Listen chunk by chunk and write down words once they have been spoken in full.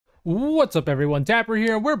What's up everyone, Dapper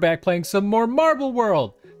here, and we're back playing some more Marble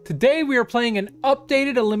World. Today we are playing an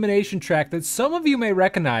updated elimination track that some of you may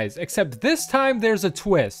recognize, except this time there's a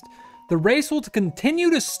twist. The race will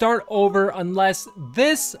continue to start over unless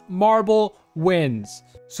this marble wins.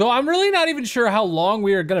 So I'm really not even sure how long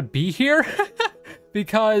we are gonna be here,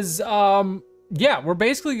 because yeah, we're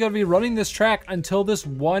basically gonna be running this track until this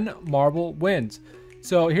one marble wins.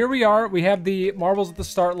 So here we are, we have the marbles at the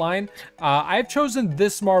start line. I've chosen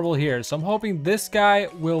this marble here, so I'm hoping this guy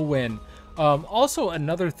will win. Also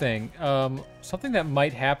another thing, something that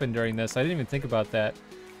might happen during this, I didn't even think about that.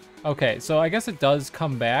 Okay, so I guess it does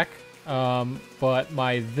come back, but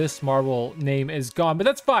this marble name is gone, but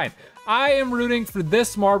that's fine. I am rooting for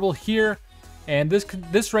this marble here, and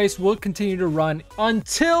this race will continue to run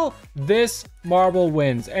until this marble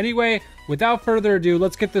wins. Anyway, without further ado,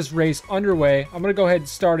 let's get this race underway. I'm gonna go ahead and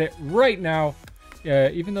start it right now,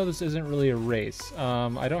 even though this isn't really a race.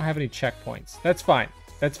 I don't have any checkpoints. That's fine.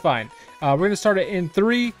 That's fine. We're gonna start it in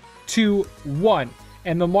 3, 2, 1.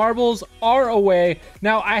 And the marbles are away.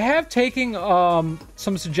 Now, I have taken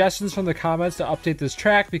some suggestions from the comments to update this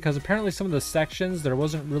track because apparently some of the sections, there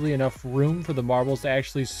wasn't really enough room for the marbles to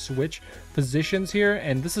actually switch positions here,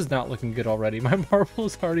 and this is not looking good already. My marble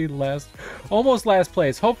is already almost last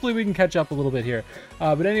place. Hopefully we can catch up a little bit here.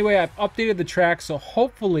 But anyway, I've updated the track, so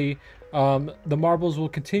hopefully the marbles will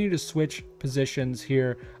continue to switch positions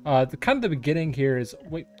here. The beginning here is,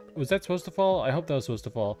 wait, was that supposed to fall? I hope that was supposed to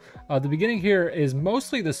fall. The beginning here is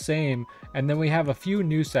mostly the same, and then we have a few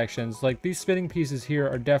new sections. Like these spinning pieces here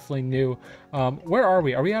are definitely new. Where are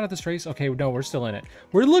we? Are we out of this race? Okay, no, we're still in it.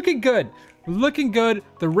 We're looking good. We're looking good.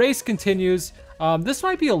 The race continues. This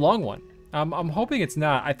might be a long one. I'm hoping it's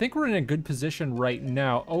not. I think we're in a good position right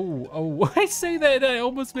now. Oh, I say that I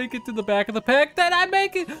almost make it to the back of the pack. Then I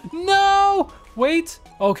make it. No! Wait.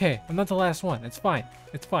 Okay, I'm not the last one. It's fine.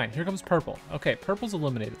 It's fine. Here comes purple. Okay, purple's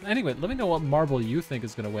eliminated. Anyway, let me know what marble you think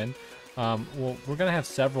is going to win. Well, we're going to have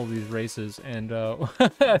several of these races, and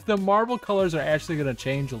the marble colors are actually going to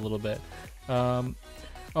change a little bit. Oh,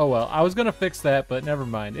 well, I was going to fix that, but never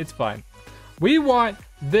mind. It's fine. We want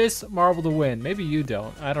this marble to win. Maybe you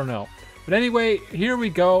don't. I don't know. But anyway, here we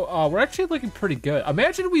go. We're actually looking pretty good.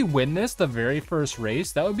 Imagine we win this the very first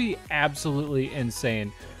race. That would be absolutely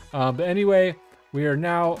insane. But anyway, we are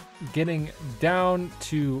now getting down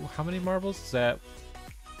to how many marbles is that?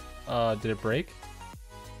 Did it break?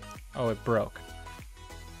 Oh, it broke.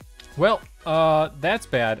 Well, that's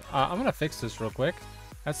bad. I'm gonna fix this real quick.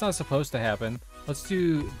 That's not supposed to happen. Let's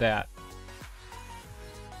do that.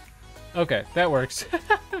 Okay, that works.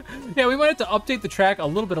 Yeah, we might have to update the track a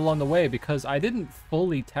little bit along the way because I didn't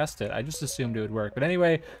fully test it. I just assumed it would work. But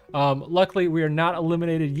anyway, luckily we are not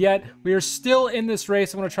eliminated yet. We are still in this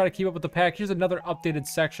race. I'm gonna try to keep up with the pack. Here's another updated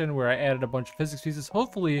section where I added a bunch of physics pieces.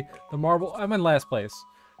 Hopefully the marble, I'm in last place.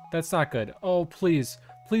 That's not good. Oh, please.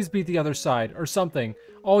 Please beat the other side or something.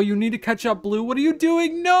 Oh, you need to catch up, Blue. What are you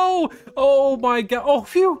doing? No! Oh my god. Oh,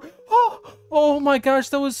 phew. Oh my gosh,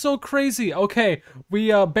 that was so crazy. Okay,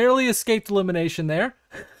 we barely escaped elimination there.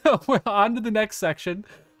 We're on to the next section.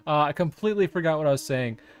 I completely forgot what I was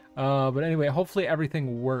saying. But anyway, hopefully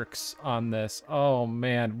everything works on this. Oh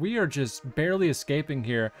man, we are just barely escaping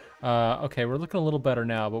here. Okay, we're looking a little better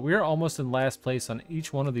now, but we are almost in last place on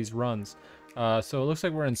each one of these runs. So it looks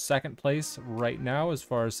like we're in second place right now as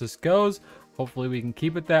far as this goes. Hopefully we can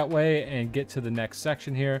keep it that way and get to the next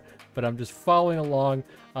section here, but I'm just following along.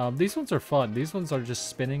 These ones are fun. These ones are just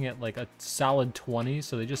spinning at like a solid 20,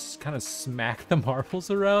 so they just kind of smack the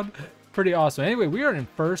marbles around. Pretty awesome. Anyway, we are in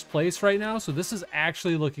first place right now, so this is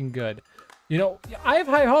actually looking good. You know, I have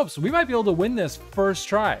high hopes. We might be able to win this first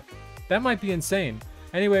try. That might be insane.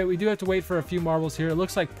 Anyway, we do have to wait for a few marbles here. It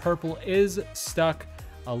looks like purple is stuck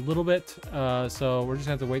a little bit, so we're just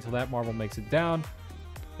gonna have to wait till that marble makes it down.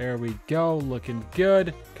 There we go, looking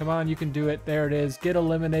good. Come on, you can do it. There it is. Get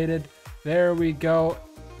eliminated. There we go.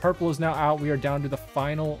 Purple is now out. We are down to the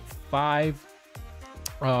final 5.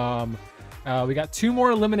 We got 2 more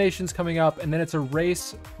eliminations coming up, and then it's a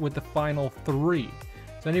race with the final 3.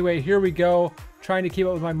 So anyway, here we go. Trying to keep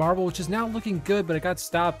up with my marble, which is now looking good, but it got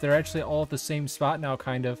stopped. They're actually all at the same spot now,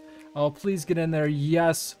 kind of. Oh, please get in there.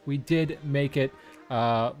 Yes, we did make it.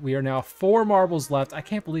 We are now 4 marbles left. I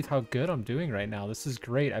can't believe how good I'm doing right now. This is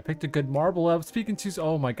great. I picked a good marble up. Speaking to,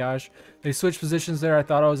 oh my gosh, they switched positions there. I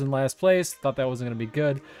thought I was in last place. Thought that wasn't going to be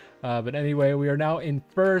good. But anyway, we are now in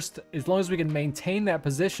first. As long as we can maintain that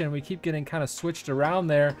position, we keep getting kind of switched around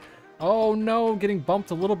there. Oh no, getting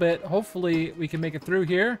bumped a little bit. Hopefully we can make it through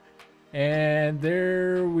here. And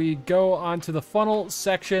there we go onto the funnel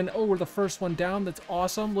section. Oh, we're the first one down. That's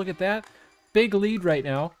awesome. Look at that. Big lead right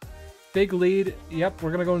now. big lead. Yep,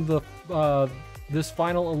 we're gonna go into the this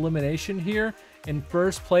final elimination here in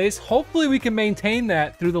first place. Hopefully we can maintain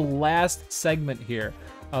that through the last segment here.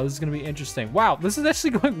 This is gonna be interesting. Wow, this is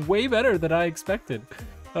actually going way better than I expected.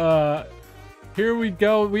 Here we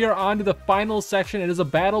go. We are on to the final section. It is a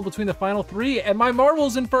battle between the final three, and my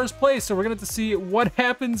marble's in first place, so we're gonna have to see what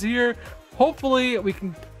happens here. Hopefully we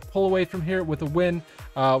can pull away from here with a win.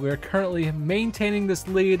 We are currently maintaining this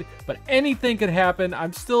lead, but anything could happen.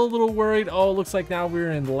 I'm still a little worried. Oh, it looks like now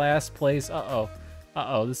we're in last place. Uh-oh,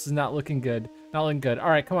 this is not looking good. Not looking good. All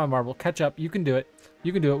right, come on, Marble, catch up. You can do it.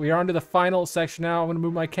 You can do it. We are onto the final section now. I'm gonna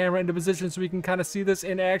move my camera into position so we can kind of see this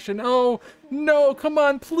in action. Oh, no, come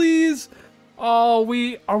on, please. Oh,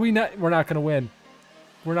 we're not gonna win.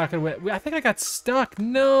 We're not gonna win. I think I got stuck.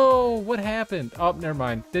 No, what happened? Oh, never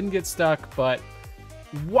mind. Didn't get stuck, but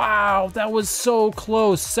wow, that was so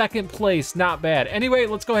close. Second place, not bad. Anyway,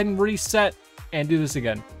 let's go ahead and reset and do this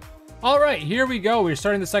again. All right, here we go. We're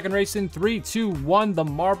starting the second race in 3, 2, 1. The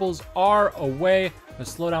marbles are away. I'm gonna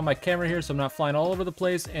slow down my camera here so I'm not flying all over the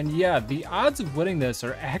place. And yeah, the odds of winning this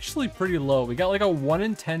are actually pretty low. We got like a 1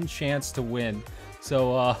 in 10 chance to win.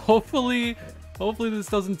 So hopefully this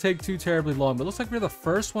doesn't take too terribly long. But it looks like we're the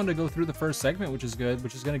first one to go through the first segment, which is good,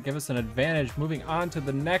 which is gonna give us an advantage. Moving on to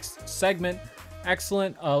the next segment.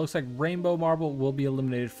 Excellent. Looks like Rainbow Marble will be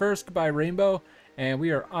eliminated first. Goodbye, Rainbow. And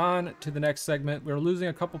we are on to the next segment. We're losing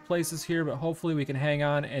a couple places here, but hopefully we can hang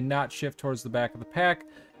on and not shift towards the back of the pack.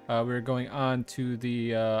 We're going on to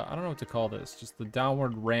the, I don't know what to call this, just the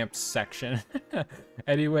downward ramp section.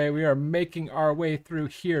 Anyway, we are making our way through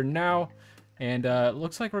here now. And it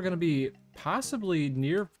looks like we're going to be possibly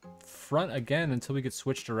near front again until we get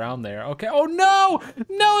switched around there. Okay. Oh, no!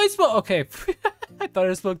 No, I spoke. Okay. I thought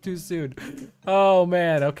I spoke too soon. Oh,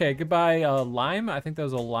 man. Okay. Goodbye, lime. I think that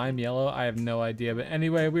was a lime yellow. I have no idea. But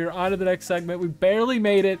anyway, we're on to the next segment. We barely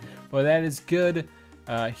made it, but that is good.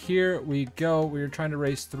 Here we go. We are trying to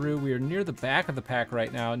race through. We are near the back of the pack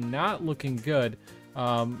right now. Not looking good.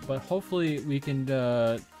 But hopefully we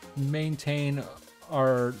can maintain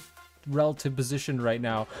our relative position right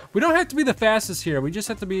now. We don't have to be the fastest here. We just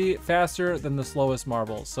have to be faster than the slowest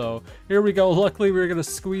marble. So here we go. Luckily, we're going to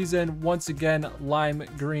squeeze in once again. Lime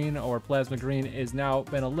green or plasma green is now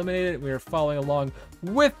been eliminated. We are following along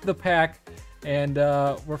with the pack. And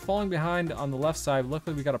we're falling behind on the left side.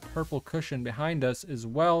 Luckily, we got a purple cushion behind us as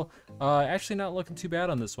well. Actually not looking too bad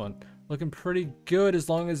on this one. Looking pretty good as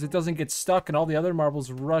long as it doesn't get stuck and all the other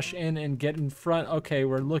marbles rush in and get in front. Okay,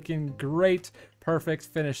 we're looking great. Perfect.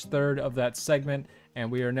 Finished third of that segment.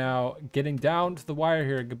 And we are now getting down to the wire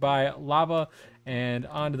here. Goodbye, lava. And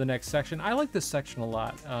on to the next section. I like this section a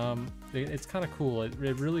lot. It's kind of cool. It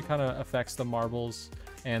really kind of affects the marbles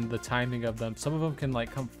and the timing of them. Some of them can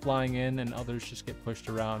like come flying in and others just get pushed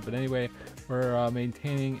around. But anyway, we're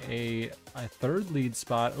maintaining a third lead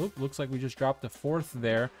spot. Oh, looks like we just dropped a fourth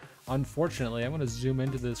there. Unfortunately, I'm going to zoom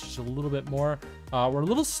into this just a little bit more. We're a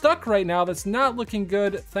little stuck right now. That's not looking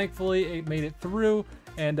good. Thankfully, it made it through.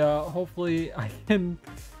 And hopefully I can...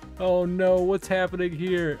 Oh no, what's happening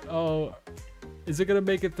here? Oh, is it gonna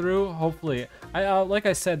make it through? Hopefully. Like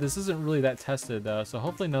I said, this isn't really that tested, so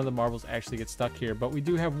hopefully none of the marbles actually get stuck here. But we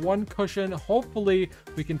do have one cushion. Hopefully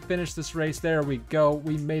we can finish this race. There we go.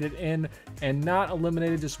 We made it in and not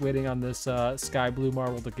eliminated. Just waiting on this sky blue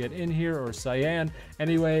marble to get in here, or cyan.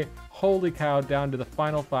 Anyway, holy cow, down to the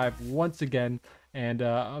final 5 once again. And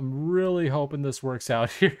I'm really hoping this works out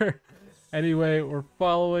here. Anyway, we're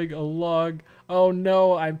following along. Oh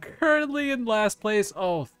no, I'm currently in last place.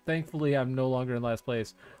 Oh, thankfully I'm no longer in last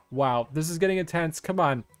place. Wow, this is getting intense. Come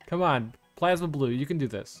on, come on. Plasma Blue, you can do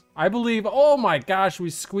this. I believe. Oh my gosh, we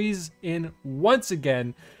squeeze in once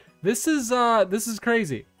again. This is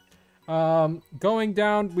crazy. Going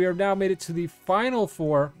down, we have now made it to the final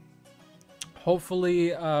 4.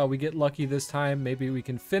 Hopefully we get lucky this time. Maybe we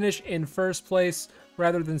can finish in first place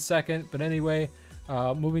rather than second. But anyway,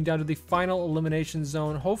 moving down to the final elimination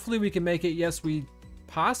zone. Hopefully we can make it. Yes, we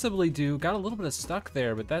possibly do. Got a little bit of stuck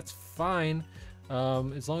there, but that's fine.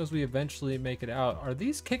 As long as we eventually make it out. Are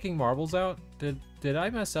these kicking marbles out? Did I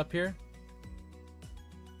mess up here?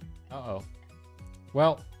 Uh-oh.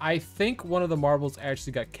 Well, I think one of the marbles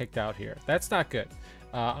actually got kicked out here. That's not good.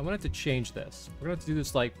 I'm gonna have to change this. We're gonna have to do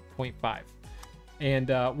this like 0.5.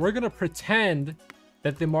 And we're gonna pretend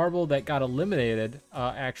that the marble that got eliminated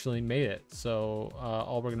actually made it. So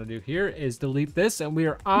all we're gonna do here is delete this, and we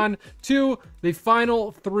are on to the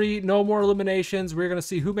final 3. No more eliminations. We're gonna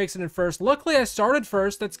see who makes it in first. Luckily, I started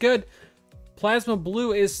first. That's good. Plasma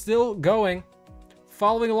Blue is still going.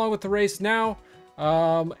 Following along with the race now.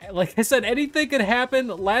 Like I said, anything could happen.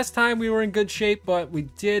 Last time we were in good shape, but we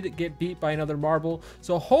did get beat by another marble.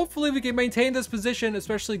 So hopefully we can maintain this position,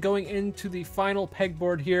 especially going into the final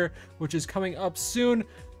pegboard here, which is coming up soon.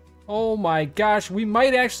 Oh my gosh, we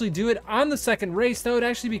might actually do it on the second race. That would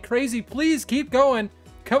actually be crazy. Please keep going.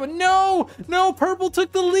 Come on. No, no, purple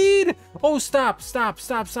took the lead. Oh, stop.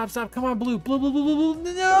 Come on, blue. Blue.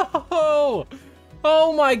 No.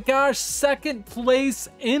 Oh my gosh, second place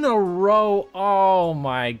in a row. Oh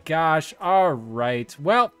my gosh. All right.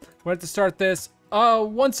 Well, we're going to start this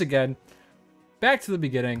once again. Back to the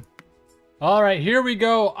beginning. All right, here we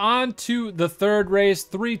go. On to the third race.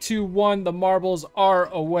 3, 2, 1. The marbles are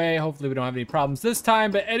away. Hopefully we don't have any problems this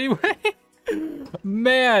time. But anyway,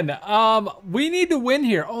 man, we need to win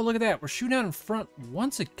here. Oh, look at that. We're shooting out in front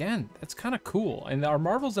once again. That's kind of cool. And our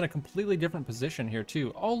marble's in a completely different position here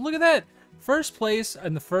too. Oh, look at that. First place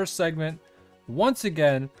in the first segment, once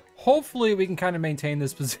again. Hopefully we can kind of maintain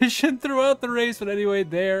this position throughout the race. But anyway,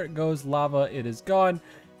 there goes lava. It is gone.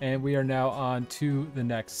 And we are now on to the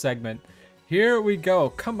next segment. Here we go.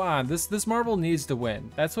 Come on. This marble needs to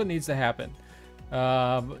win. That's what needs to happen.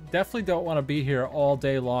 Definitely don't want to be here all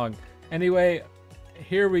day long. Anyway,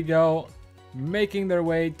 here we go. Making their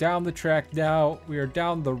way down the track now. We are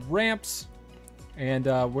down the ramps. And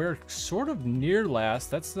we're sort of near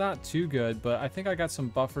last. That's not too good, but I think I got some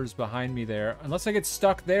buffers behind me there. Unless I get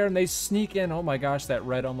stuck there and they sneak in. Oh my gosh, that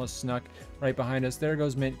red almost snuck right behind us. There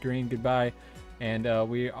goes mint green. Goodbye. And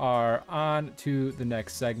we are on to the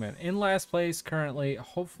next segment. In last place currently.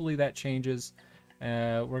 Hopefully that changes.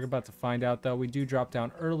 We're about to find out, though. We do drop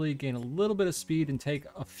down early, gain a little bit of speed, and take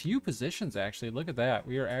a few positions, actually. Look at that.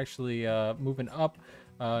 We are actually moving up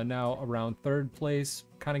now around third place.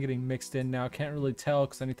 Kind of getting mixed in now. Can't really tell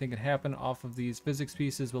because anything can happen off of these physics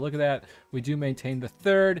pieces. But look at that. We do maintain the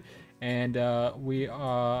third, and we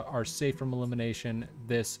are safe from elimination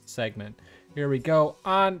this segment. Here we go.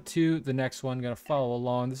 On to the next one. Gonna follow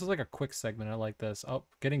along. This is like a quick segment. I like this. Oh,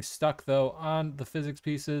 getting stuck though on the physics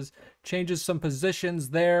pieces. Changes some positions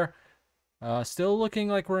there. Still looking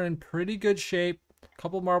like we're in pretty good shape.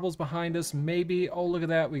 Couple marbles behind us, maybe. Oh, look at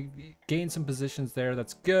that. We gained some positions there.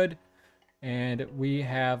 That's good. And we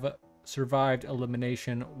have survived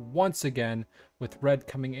elimination once again with red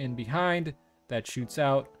coming in behind. That shoots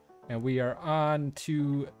out. And we are on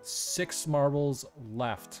to 6 marbles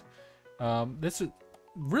left. This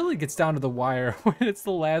really gets down to the wire when it's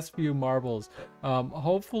the last few marbles.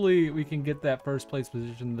 Hopefully we can get that first place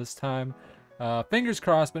position this time. Fingers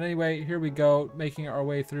crossed, but anyway, here we go, making our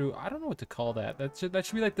way through. I don't know what to call that. That should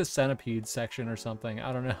be like the centipede section or something.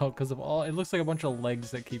 I don't know, because of all, it looks like a bunch of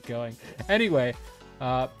legs that keep going. Anyway,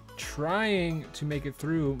 trying to make it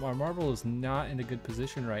through. Our marble is not in a good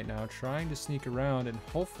position right now. Trying to sneak around, and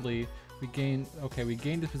hopefully we gain. Okay, we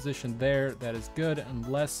gained a position there. That is good,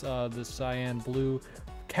 unless the cyan blue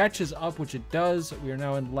catches up, which it does. We are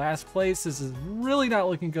now in last place. This is really not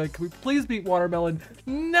looking good. Can we please beat watermelon?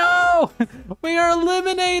 No! We are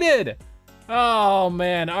eliminated! Oh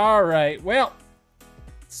man, all right. Well,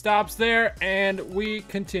 stops there and we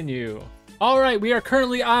continue. All right, we are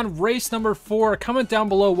currently on race number 4. Comment down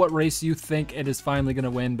below what race you think it is finally gonna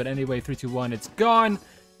win. But anyway, 3, 2, 1, it's gone.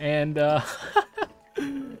 And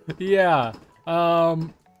yeah, I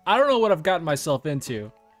don't know what I've gotten myself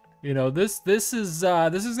into. You know, this is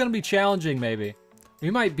gonna be challenging. Maybe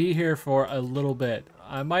we might be here for a little bit.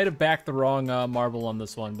 I might have backed the wrong marble on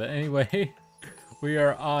this one, but anyway, we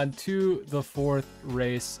are on to the 4th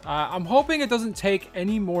race. I'm hoping it doesn't take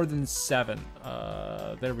any more than 7.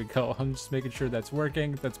 There we go. I'm just making sure that's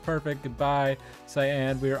working. That's perfect. Goodbye,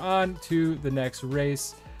 cyan. We are on to the next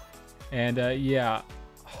race, and yeah,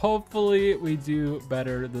 hopefully we do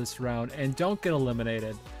better this round and don't get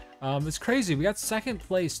eliminated. It's crazy. We got 2nd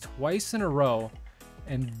place twice in a row,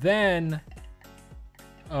 and then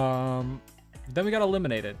we got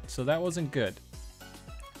eliminated, so that wasn't good.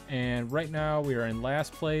 And right now we are in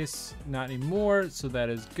last place, not anymore, so that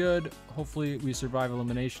is good. Hopefully we survive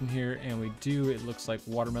elimination here, and we do. It looks like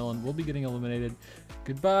watermelon will be getting eliminated.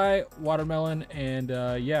 Goodbye, watermelon. And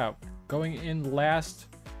yeah, going in last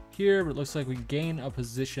here, but it looks like we gain a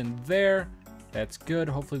position there. That's good.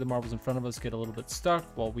 Hopefully the marbles in front of us get a little bit stuck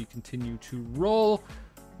while we continue to roll.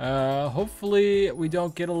 Hopefully we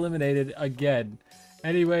don't get eliminated again.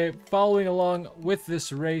 Anyway, following along with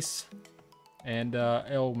this race. And,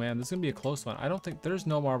 oh man, this is gonna be a close one. I don't think, there's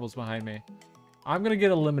no marbles behind me. I'm gonna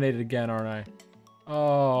get eliminated again, aren't I?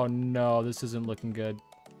 Oh no, this isn't looking good.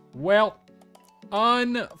 Well,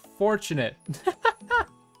 unfortunate.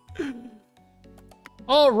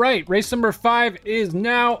 All right, race number 5 is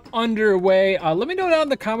now underway. Let me know down in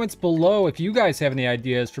the comments below if you guys have any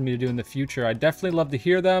ideas for me to do in the future. I'd definitely love to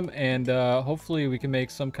hear them, and hopefully we can make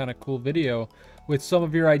some kind of cool video with some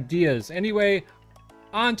of your ideas. Anyway,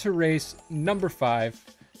 on to race number 5,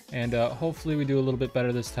 and hopefully we do a little bit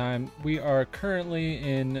better this time. We are currently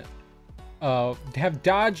in, have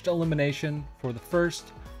dodged elimination for the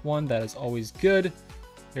first one. That is always good.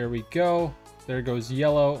 Here we go. There goes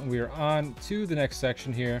yellow, and we are on to the next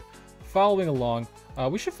section here, following along.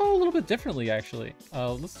 We should follow a little bit differently, actually.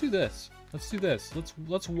 Let's do this.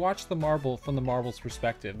 Let's watch the marble from the marble's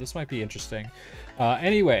perspective. This might be interesting.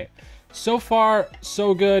 Anyway, so far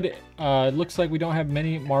so good. It looks like we don't have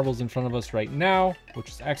many marbles in front of us right now, which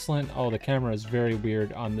is excellent. Oh, the camera is very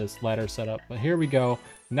weird on this ladder setup, but here we go.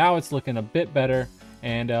 Now it's looking a bit better,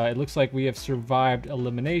 and it looks like we have survived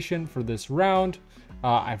elimination for this round.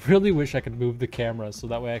 I really wish I could move the camera so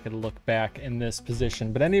that way I could look back in this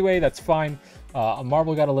position. But anyway, that's fine. A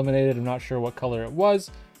marble got eliminated. I'm not sure what color it was.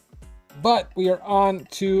 But we are on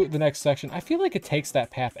to the next section. I feel like it takes that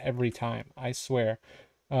path every time, I swear.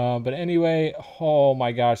 But anyway, oh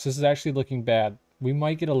my gosh, this is actually looking bad. We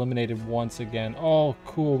might get eliminated once again. Oh,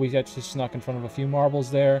 cool. We actually snuck in front of a few marbles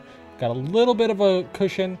there. Got a little bit of a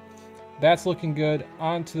cushion. That's looking good.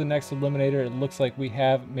 On to the next eliminator. It looks like we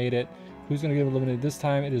have made it. Who's going to get eliminated this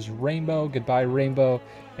time? It is Rainbow. Goodbye, Rainbow.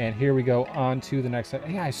 And here we go on to the next.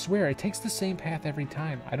 Yeah, I swear, it takes the same path every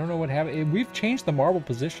time. I don't know what happened. We've changed the marble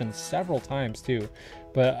position several times, too.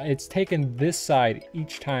 But it's taken this side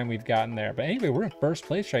each time we've gotten there. But anyway, we're in first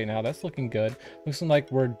place right now. That's looking good. Looks like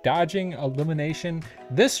we're dodging elimination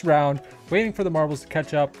this round, waiting for the marbles to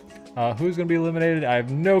catch up. Who's going to be eliminated? I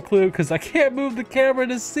have no clue because I can't move the camera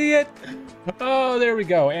to see it. Oh, there we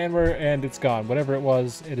go. And it's gone. Whatever it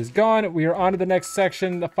was, it is gone. We are on to the next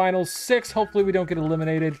section, the final 6. Hopefully we don't get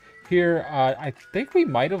eliminated here. I think we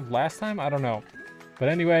might have last time. I don't know. But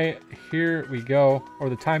anyway, here we go. Or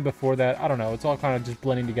the time before that. I don't know. It's all kind of just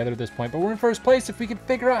blending together at this point. But we're in first place. If we can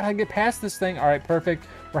figure out how to get past this thing. All right, perfect.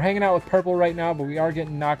 We're hanging out with purple right now, but we are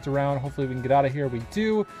getting knocked around. Hopefully we can get out of here. We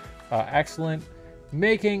do. Excellent.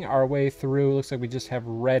 Making our way through. Looks like we just have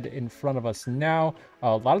red in front of us now.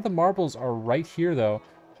 A lot of the marbles are right here, though.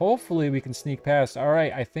 Hopefully we can sneak past. All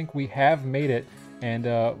right, I think we have made it. And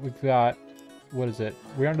we've got, what is it?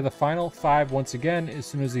 We're under the final 5 once again as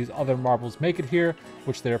soon as these other marbles make it here,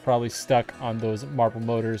 which they're probably stuck on those marble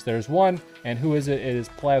motors. There's one, and who is it? It is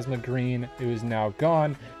Plasma Green, who is now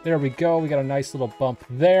gone. There we go. We got a nice little bump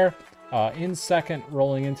there. In second,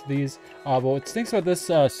 rolling into these. But what stinks about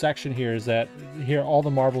this section here is that here all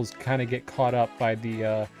the marbles kind of get caught up by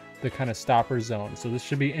the kind of stopper zone. So this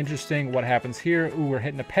should be interesting. What happens here? Ooh, we're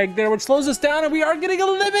hitting a peg there, which slows us down, and we are getting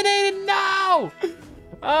eliminated. No!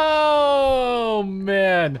 Oh,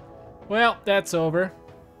 man. Well, that's over.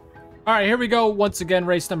 All right, here we go. Once again,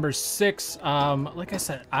 race number 6. Like I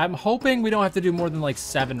said, I'm hoping we don't have to do more than like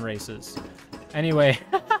 7 races. Anyway,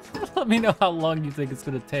 let me know how long you think it's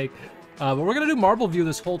going to take. But we're going to do Marble View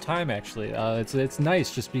this whole time, actually. It's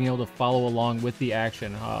nice just being able to follow along with the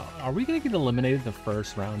action. Are we going to get eliminated the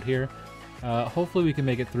first round here? Hopefully we can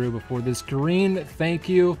make it through before this green. Thank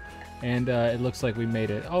you. And it looks like we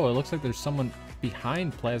made it. Oh, it looks like there's someone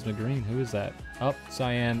behind Plasma Green. Who is that? Oh,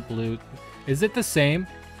 Cyan, Blue. Is it the same?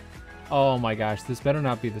 Oh my gosh, this better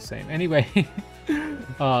not be the same. Anyway,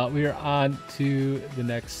 we are on to the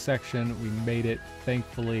next section. We made it,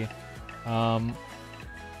 thankfully.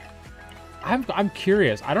 I'm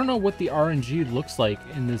curious. I don't know what the RNG looks like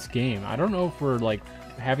in this game. I don't know if we're like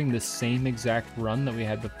having the same exact run that we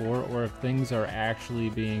had before or if things are actually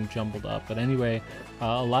being jumbled up. But anyway,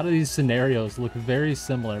 a lot of these scenarios look very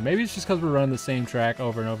similar. Maybe it's just because we're running the same track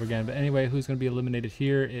over and over again. But anyway, who's going to be eliminated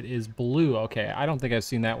here? It is Blue. Okay, I don't think I've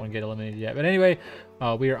seen that one get eliminated yet. But anyway,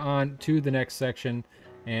 we are on to the next section.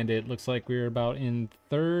 And it looks like we're about in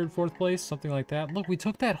 3rd, 4th place, something like that. Look, we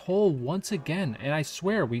took that hole once again. And I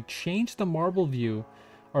swear, we changed the marble view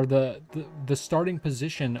or the starting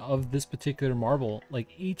position of this particular marble like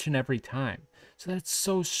each and every time. So that's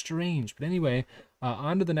so strange. But anyway,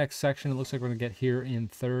 on to the next section. It looks like we're going to get here in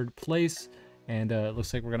 3rd place. And it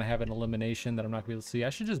looks like we're going to have an elimination that I'm not going to be able to see.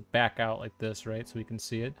 I should just back out like this, right? So we can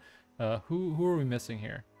see it. Who are we missing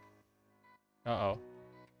here? Uh-oh.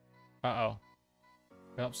 Uh-oh.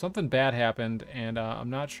 Well, something bad happened, and I'm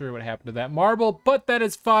not sure what happened to that marble, but that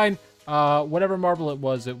is fine. Whatever marble it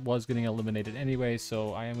was getting eliminated anyway,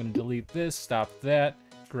 so I am going to delete this, stop that,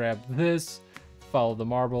 grab this, follow the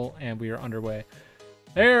marble, and we are underway.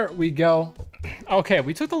 There we go. Okay,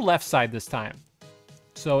 we took the left side this time,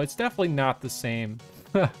 so it's definitely not the same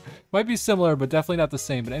Might be similar, but definitely not the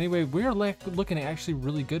same. But anyway, we're looking actually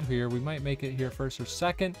really good here. We might make it here first or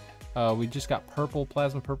second. We just got purple,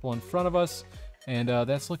 plasma purple in front of us, and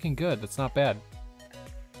that's looking good. That's not bad.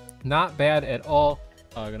 Not bad at all.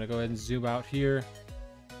 Gonna go ahead and zoom out here.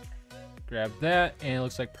 Grab that, and it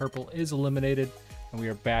looks like purple is eliminated, and we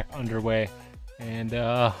are back underway. And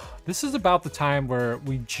this is about the time where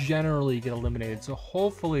we generally get eliminated. So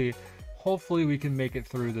hopefully we can make it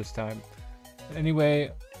through this time.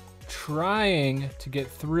 Anyway, trying to get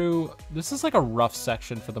through. This is like a rough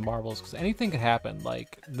section for the marbles because anything could happen.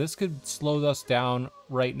 Like this could slow us down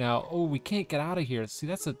right now. Oh, we can't get out of here. See,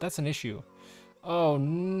 that's an issue. Oh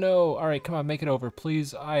no. All right, come on, make it over,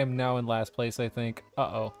 please. I am now in last place, I think.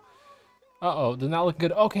 Uh-oh. Uh-oh, they're not looking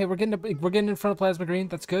good. Okay, we're getting in front of plasma green.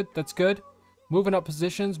 That's good. That's good. Moving up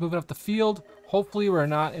positions, moving up the field. Hopefully we're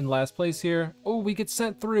not in last place here. Oh, we get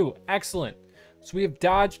sent through. Excellent. So we have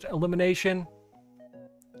dodged elimination.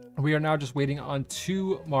 We are now just waiting on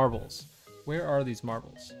 2 marbles. Where are these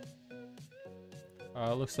marbles?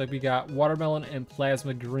 Looks like we got watermelon and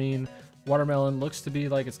plasma green. Watermelon looks to be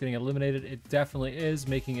like it's getting eliminated. It definitely is,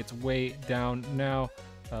 making its way down now.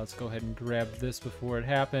 Let's go ahead and grab this before it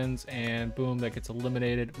happens, and boom, that gets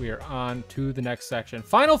eliminated. We are on to the next section.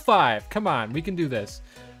 Final 5, come on, we can do this.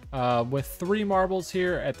 With 3 marbles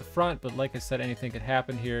here at the front, but like I said, anything could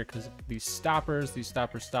happen here because these stoppers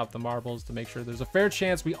stop the marbles to make sure there's a fair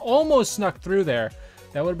chance. We almost snuck through there.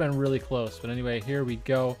 That would have been really close, but anyway, here we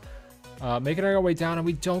go. Making our way down, and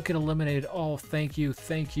we don't get eliminated. Oh, thank you,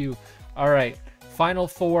 thank you. All right, final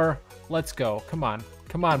 4, let's go. Come on,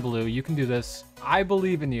 Blue, you can do this. I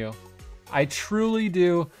believe in you. I truly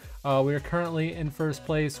do. We are currently in first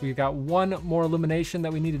place. We've got 1 more elimination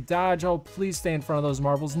that we need to dodge. Oh, please stay in front of those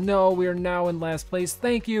marbles. No, we are now in last place.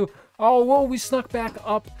 Thank you. Oh, whoa, we snuck back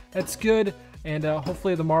up. That's good. And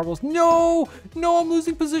hopefully the marbles. No, I'm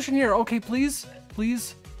losing position here. Okay, please.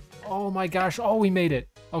 Oh my gosh. Oh, we made it.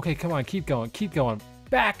 Okay, come on, keep going.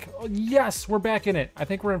 Back. Oh, yes, we're back in it. I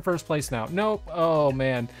think we're in first place now. Nope.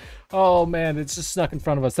 Oh man, it's just snuck in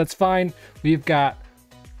front of us. That's fine. We've got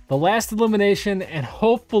the last elimination, and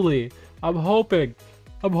hopefully, I'm hoping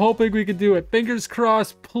we can do it. Fingers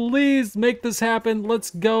crossed. Please make this happen. Let's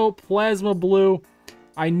go, Plasma Blue.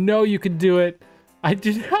 I know you can do it. I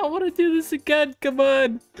do not want to do this again. Come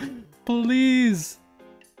on, please.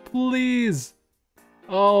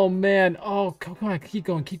 Oh man. Oh, come on. Keep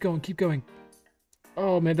going.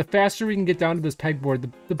 Oh man, the faster we can get down to this pegboard,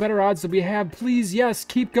 the better odds that we have. Please, yes,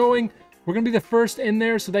 keep going. We're gonna be the first in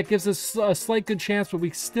there, so that gives us a slight good chance, but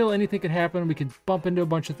anything could happen. We could bump into a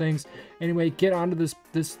bunch of things. Anyway, get onto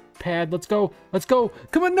this pad. Let's go.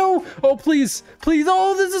 Come on, no. Oh, please.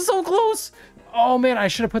 Oh, this is so close. Oh man, I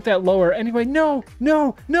should have put that lower. Anyway, no,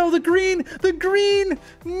 the green.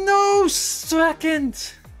 No,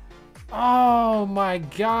 second. Oh my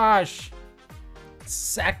gosh.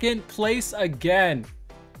 Second place again.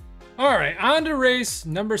 All right, on to race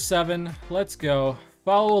number 7. Let's go.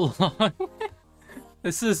 Follow along.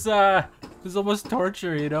 This is almost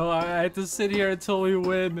torture, you know. I have to sit here until we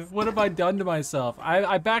win. What have I done to myself?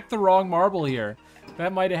 I backed the wrong marble here.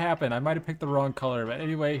 That might have happened. I might have picked the wrong color, but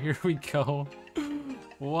anyway, here we go.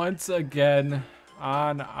 Once again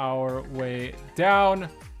on our way down,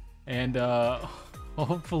 and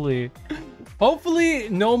hopefully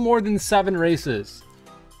no more than 7 races.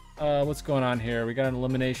 What's going on here? We got an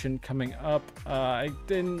elimination coming up. I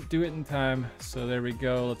didn't do it in time, so there we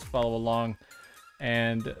go. Let's follow along.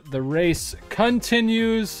 And the race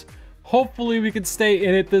continues. Hopefully we can stay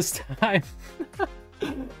in it this time.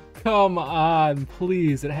 Come on,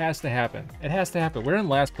 please. It has to happen. We're in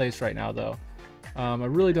last place right now, though. I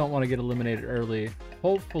really don't want to get eliminated early.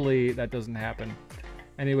 Hopefully that doesn't happen.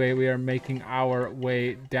 Anyway, we are making our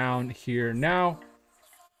way down here now.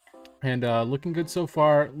 And looking good so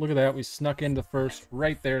far. Look at that. We snuck into first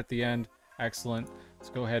right there at the end. Excellent. Let's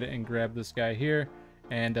go ahead and grab this guy here.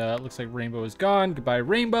 And looks like Rainbow is gone. Goodbye,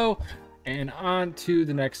 Rainbow. And on to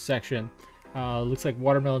the next section. Looks like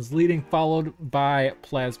Watermelon's leading, followed by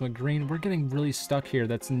Plasma Green. We're getting really stuck here.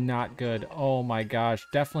 That's not good. Oh my gosh.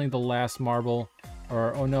 Definitely the last marble.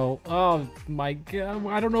 Or, oh no. Oh my god.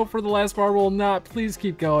 I don't know for the last marble or not. Please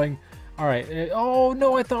keep going. All right. Oh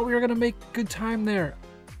no, I thought we were going to make good time there.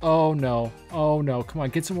 Oh no. Come on,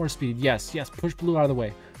 get some more speed. Yes. Push Blue out of the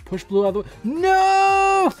way.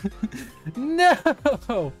 No!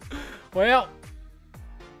 No! Well,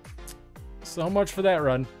 so much for that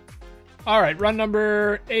run. All right, run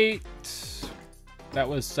number 8. That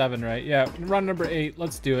was 7, right? Yeah, run number 8.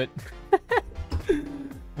 Let's do it.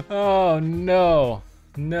 Oh no.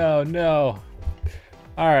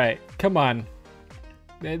 All right, come on.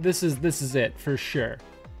 This is it for sure.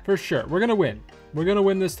 For sure. We're gonna win. We're gonna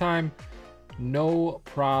win this time. No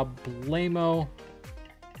problemo.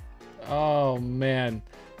 Oh man.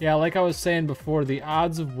 Yeah, like I was saying before, the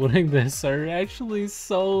odds of winning this are actually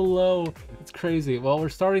so low. It's crazy. Well, we're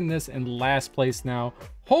starting this in last place now.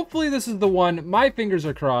 Hopefully this is the one. My fingers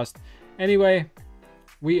are crossed. Anyway,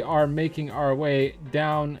 we are making our way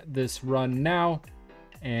down this run now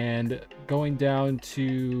and going down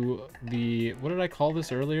to the, what did I call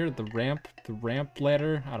this earlier? The ramp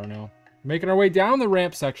ladder? I don't know. Making our way down the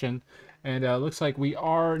ramp section. And looks like we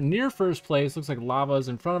are near first place. Looks like lava is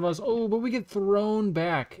in front of us. Oh, but we get thrown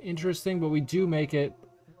back. Interesting, but we do make it.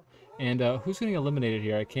 And who's getting eliminated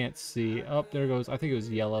here? I can't see. Oh, there goes. I think it was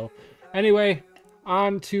yellow. Anyway,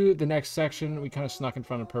 on to the next section. We kind of snuck in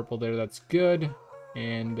front of purple there. That's good.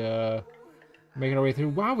 And making our way through.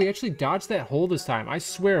 Wow, we actually dodged that hole this time. I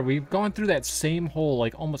swear, we've gone through that same hole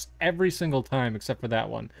like almost every single time except for that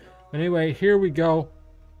one. But anyway, here we go.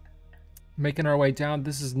 Making our way down.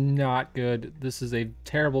 This is not good. This is a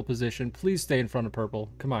terrible position. Please stay in front of purple.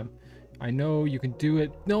 Come on. I know you can do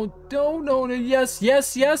it. No, no. Yes,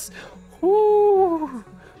 yes, yes. Woo!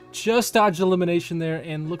 Just dodged elimination there,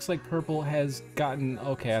 and looks like purple has gotten...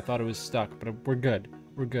 Okay, I thought it was stuck, but we're good.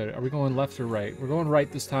 We're good. Are we going left or right? We're going right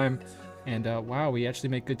this time. And wow, we actually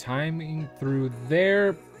make good timing through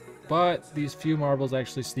there. But these few marbles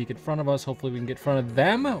actually sneak in front of us. Hopefully we can get in front of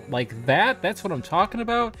them like that. That's what I'm talking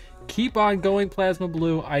about. Keep on going, Plasma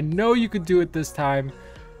Blue. I know you could do it this time.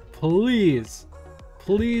 Please.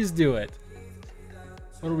 Please do it.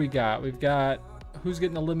 What do we got? We've got... Who's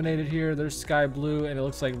getting eliminated here? There's Sky Blue, and it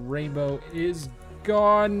looks like Rainbow is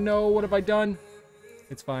gone. No, what have I done?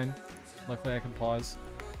 It's fine. Luckily I can pause.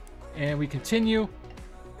 And we continue.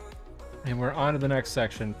 And we're on to the next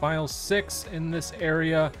section. Final 6 in this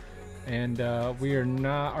area. And we are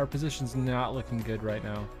not, our position's not looking good right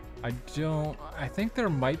now. I think there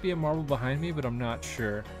might be a marble behind me, but I'm not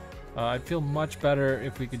sure. I'd feel much better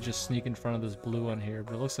if we could just sneak in front of this blue one here,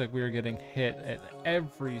 but it looks like we are getting hit at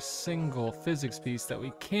every single physics piece that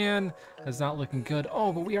we can. That's not looking good.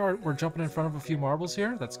 Oh, but we're jumping in front of a few marbles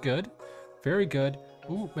here. That's good. Very good.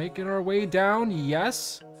 Ooh, making our way down.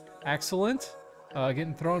 Yes. Excellent.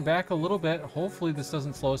 Getting thrown back a little bit. Hopefully this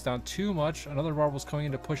doesn't slow us down too much. Another marble's coming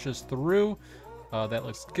in to push us through. That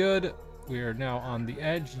looks good. We are now on the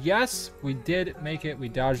edge. Yes, we did make it. We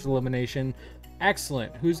dodged elimination.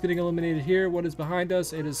 Excellent. Who's getting eliminated here? What is behind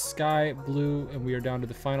us? It is Sky Blue, and we are down to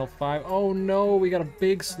the final 5. Oh no, we got a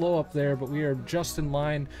big slow up there, but we are just in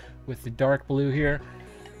line with the dark blue here.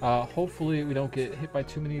 Hopefully we don't get hit by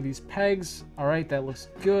too many of these pegs. All right, that looks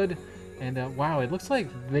good. And wow, it looks like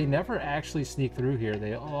they never actually sneak through here.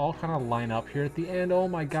 They all kind of line up here at the end. Oh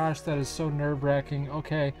my gosh, that is so nerve-wracking.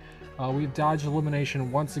 Okay, we've dodged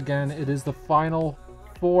elimination once again. It is the final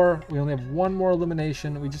 4. We only have one more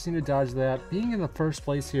elimination. We just need to dodge that. Being in the first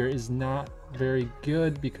place here is not very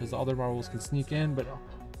good because the other marbles can sneak in, but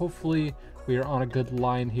hopefully we are on a good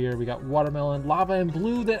line here. We got watermelon, lava, and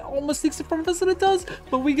blue that almost sneaks in front of us, and it does,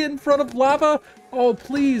 but we get in front of lava. Oh,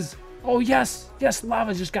 please. Oh, yes. Yes,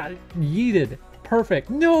 lava just got yeeted.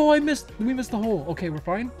 Perfect. No, we missed the hole. Okay, we're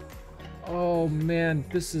fine. Oh, man,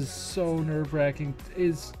 this is so nerve-wracking.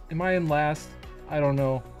 Am I in last? I don't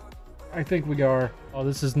know. I think we are. Oh,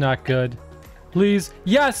 this is not good. Please.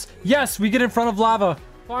 Yes, yes, we get in front of lava.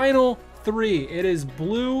 Final 3. It is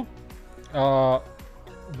blue,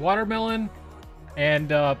 watermelon, and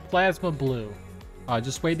plasma blue.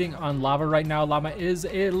 Just waiting on lava right now. Lava is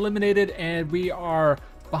eliminated, and we are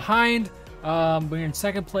behind. We're in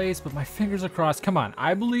second place, but my fingers are crossed. Come on,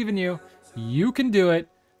 I believe in you. You can do it.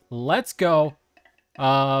 Let's go.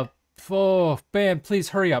 Oh, man, please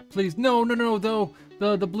hurry up. Please. No, though.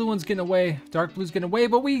 The blue one's getting away. Dark blue's getting away,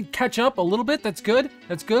 but we catch up a little bit. That's good.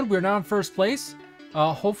 That's good. We're now in first place.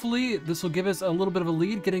 Hopefully this will give us a little bit of a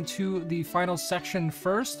lead getting to the final section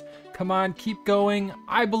first. Come on, keep going.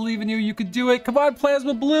 I believe in you. You can do it. Come on,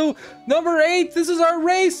 Plasma Blue. Number 8. This is our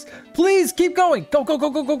race. Please keep going. Go, go, go,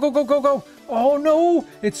 go, go, go, go, go, go. Oh, no.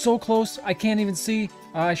 It's so close. I can't even see.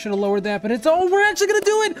 I should have lowered that, but we're actually going to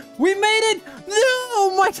do it. We made it. No,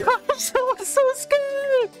 oh my gosh. I was so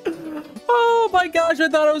scared. Oh my gosh. I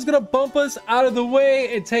thought I was going to bump us out of the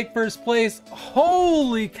way and take first place.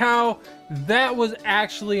 Holy cow. That was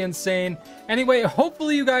actually insane. Anyway,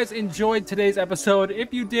 hopefully you guys enjoyed today's episode.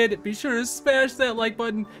 If you did, be sure to smash that like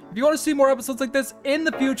button. If you want to see more episodes like this in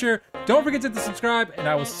the future, don't forget to hit the subscribe, and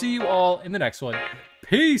I will see you all in the next one.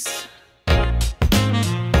 Peace!